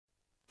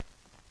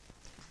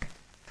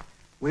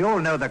We all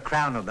know the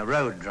crown of the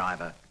road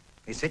driver.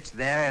 He sits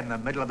there in the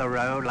middle of the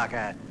road like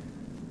a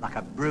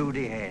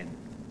broody hen,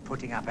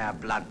 putting up our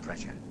blood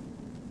pressure.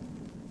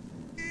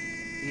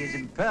 He is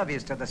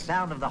impervious to the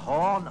sound of the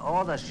horn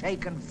or the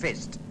shaken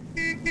fist.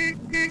 He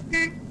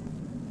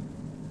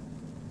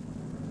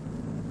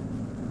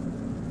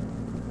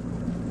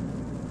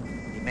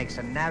makes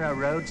a narrow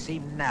road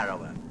seem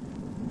narrower.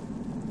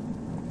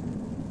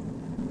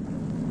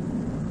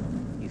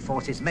 He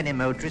forces many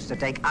motorists to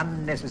take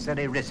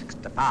unnecessary risks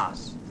to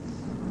pass.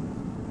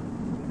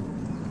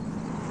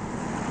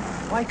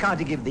 Why can't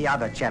he give the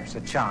other chaps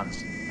a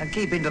chance and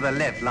keep into the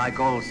left like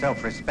all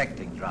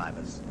self-respecting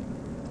drivers?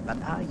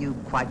 But are you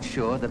quite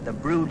sure that the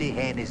broody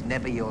hen is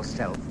never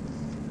yourself?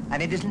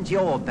 And it isn't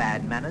your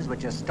bad manners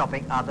which are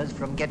stopping others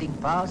from getting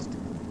past?